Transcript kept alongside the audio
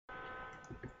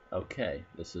Okay,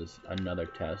 this is another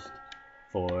test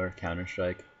for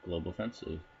Counter-Strike Global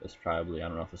Offensive. It's probably, I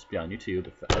don't know if this will be on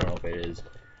YouTube, I don't know if it is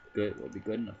good, would be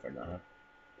good enough or not.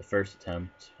 The first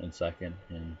attempt and second,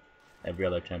 and every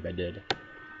other attempt I did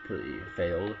completely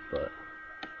failed, but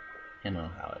you know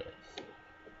how it is.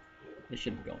 It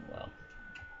should be going well.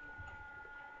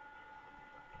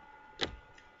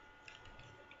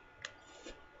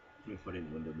 If I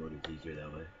didn't window mode, it's easier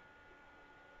that way.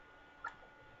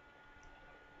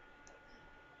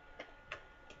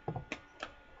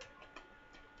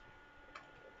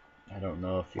 I don't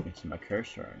know if you can see my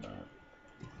cursor or not.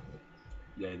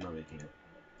 Yeah, no, they can't.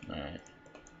 Alright.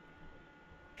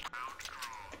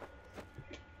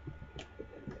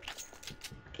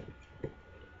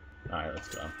 Alright, let's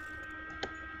go.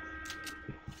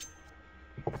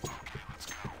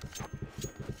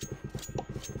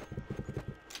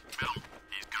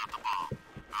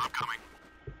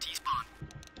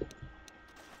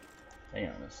 Hang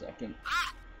on a second.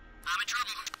 I'm in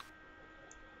trouble.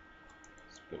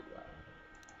 It's a bit loud.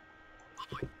 Oh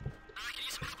boy. Can you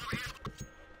use some help over here?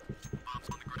 Bombs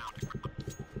on the ground.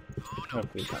 Oh no.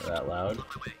 Hopefully it's not that loud. On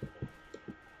my way.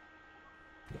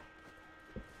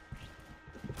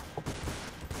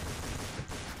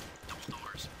 Double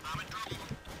doors. I'm in trouble.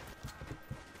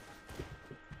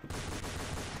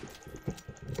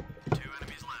 2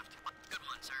 enemies left. Good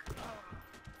one, sir.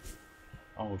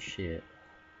 Oh shit.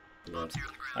 Bombs here on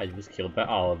the I ground. was killed by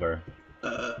Oliver.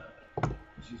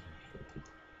 Excuse me.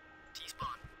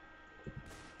 T-spawn.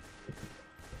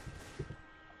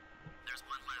 There's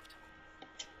one left.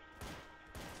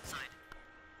 Side.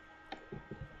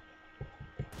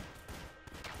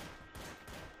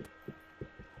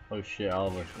 Oh shit,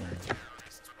 Oliver's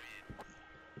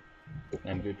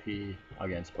winning. MVP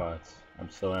against bots. I'm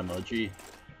so MOG.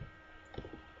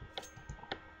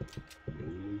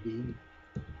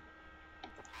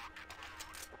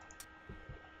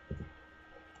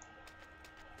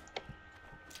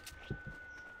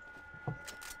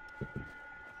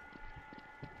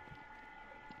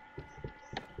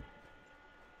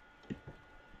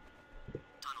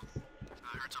 Tunnel.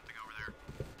 I heard something over there.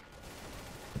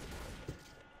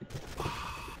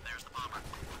 Oh, there's the bomber.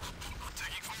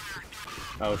 Taking fire.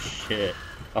 Oh shit.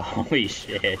 Holy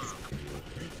shit.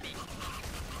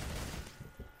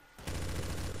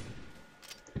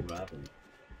 What happened?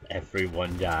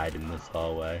 Everyone died in this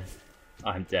hallway.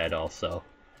 I'm dead also.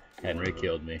 Henry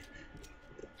killed me.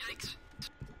 Yikes.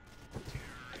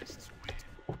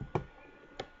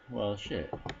 Well,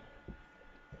 shit.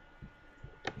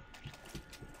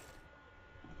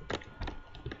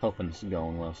 Hoping this is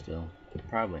going well still.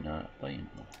 Probably not, but you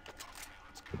know.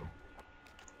 I'm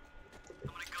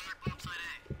gonna guard bomb side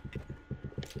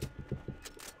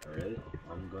A. Alright,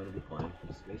 I'm going to be playing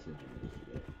for Space Engineers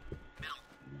today.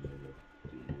 Middle.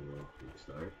 Do you want to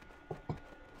start?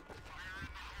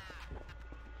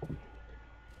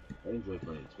 I enjoy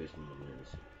playing Space Engineers.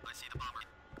 I see the bomber.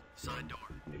 Side door.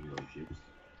 You can make your own ships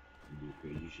and do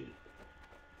crazy shit.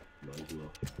 Might as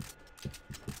well.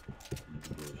 You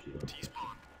can blow shit up.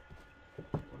 T-spawn.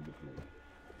 Wonderful.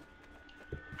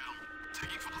 Middle.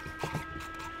 Taking fire.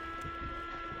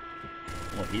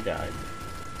 Well, he died.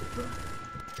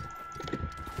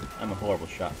 I'm a horrible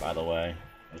shot, by the way.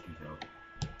 I can tell.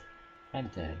 I'm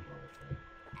dead.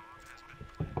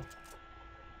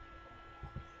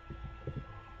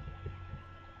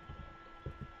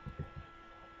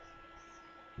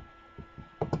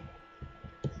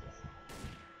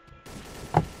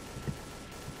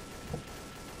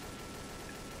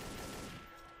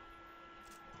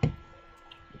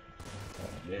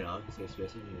 Man, I'll say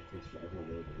Space Engineers takes forever to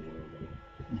load the world.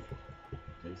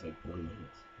 It takes like 20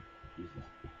 minutes. Jesus.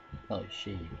 Oh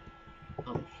shit.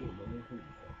 Oh shit, man. Holy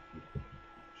fuck.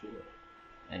 Shit.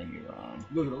 Enemy wrong.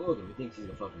 Look at him. He thinks he's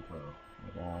a fucking pro. Oh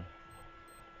my god.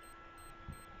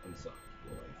 I'm sucked.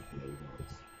 Boy, no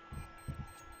ones.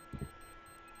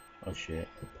 Oh shit.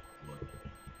 What?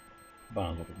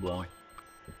 Bombs up a blow.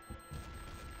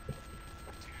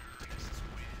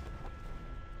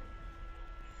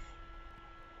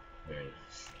 There it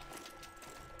is.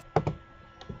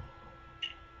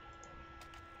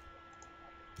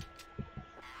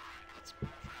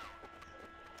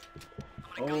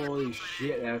 Holy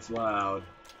shit, that's loud.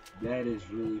 That is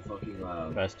really fucking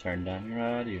loud. Best turn down your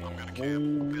audio.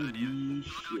 Holy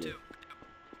shit.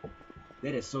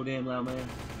 That is so damn loud, man.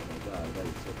 Oh my god, that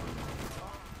is so fucking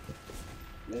loud.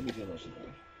 Let me turn that shit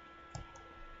down.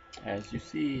 As you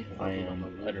see, I am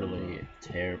utterly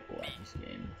terrible at this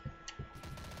game.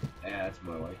 Yeah, that's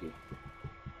more like it.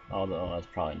 Although that's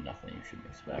probably nothing you should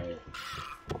expect. Alright.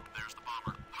 There's the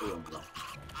bomber. Oh, I'm back.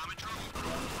 I'm in trouble.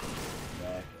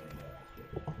 Back and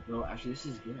No, actually, this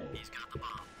is good. He's got the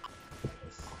bomb.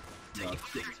 It's not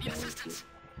getting smaller shit.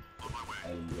 On my way.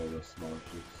 I enjoy those smaller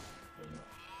ships. Oh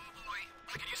boy,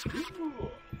 I could use some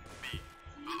help. Me.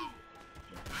 Oh.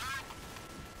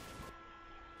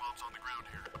 Bombs on the ground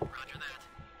here. Roger that.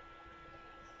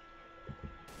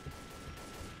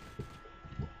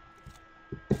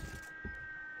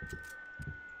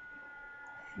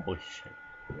 Holy shit.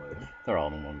 What? They're all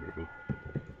in one group.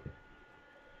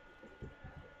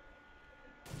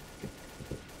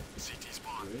 CT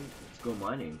spawn. Great. Let's go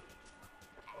mining.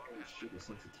 Oh shit, the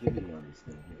sensitivity on this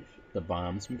thing. Holy shit. The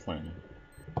bomb's been planted.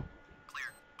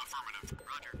 Clear. Affirmative.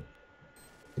 Roger.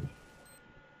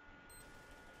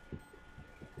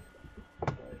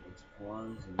 Alright, let's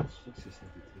pause and let's fix the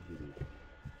sensitivity.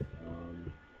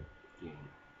 Game.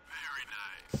 Very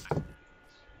nice.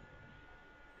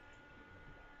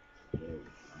 There.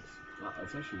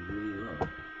 It's actually really low.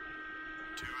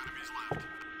 2 enemies left.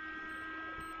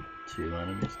 2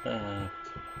 enemies left.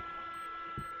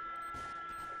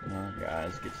 Come on,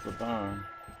 guys, get to the bomb.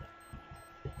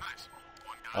 Nice.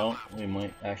 1 guy Oh, left. we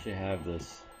might actually have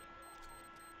this.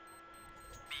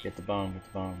 Get the bomb, get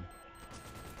the bomb.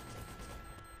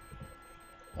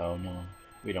 Oh no,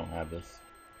 we don't have this.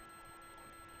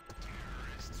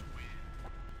 Terrorists win.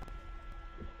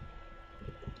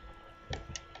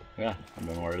 Yeah, I'm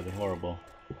doing really horrible.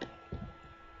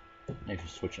 I should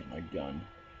switch up my gun.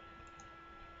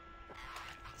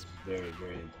 This is very,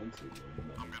 very intensive.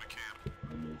 I'm gonna camp.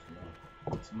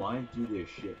 Let's mine through this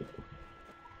shit.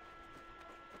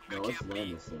 No, Good let's camp, land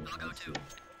B. this thing. I'll go Let's too. see.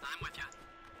 I'm with you.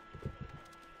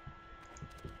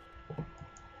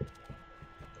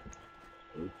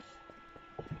 Oops.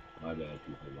 My bad,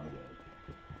 people. My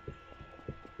bad.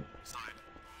 Side.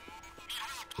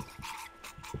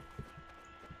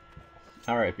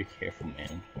 Alright, be careful,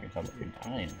 man. You're talking about you're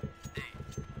dying.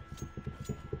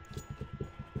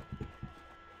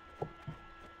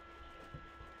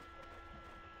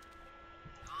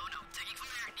 Oh no, taking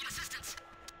fire. Need assistance.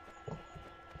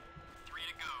 3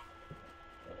 to go.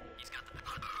 He's got the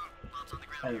bombs on the I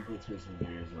ground. haven't played Twisted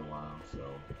Gears in a while,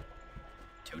 so.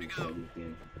 2 to I'm go. excited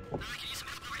again. I can use some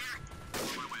help over here. On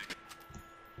my way.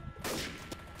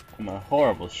 I'm a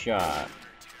horrible shot.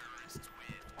 Terrorists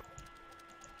win.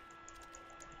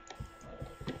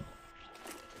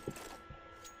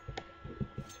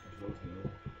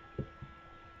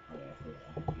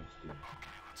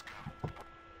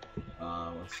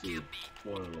 Let's see. Camp B.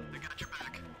 Forward. I got your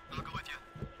back. I'll go with you.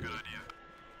 Good idea.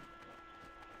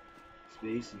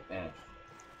 Space and F.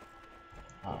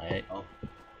 Alright. Up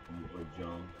or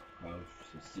jump. Crouch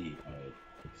to C. Alright.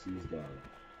 C is down.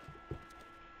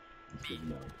 That's good to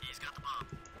know. He's got the bomb.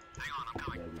 Hang on, I'm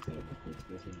coming. Like I said, I've played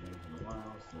Twisted Gears in a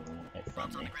while, so don't Hey,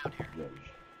 Bombs on friendly. the ground here. judge.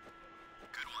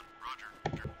 Good one. Roger.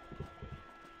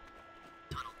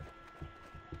 Tunnel.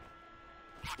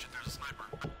 Watch it, there's a sniper.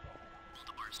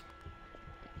 Multiples.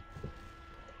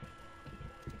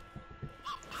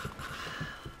 Whoa.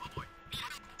 Oh boy.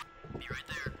 Be right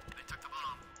there. They took the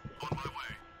bomb. On my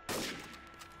way.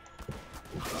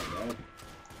 Not bad.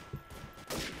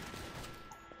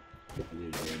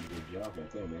 You did a damn good job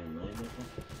right there, man. Landing that one?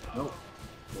 Nope.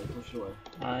 Don't push away.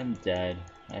 I'm dead.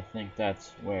 I think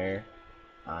that's where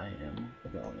I am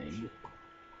going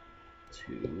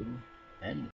to end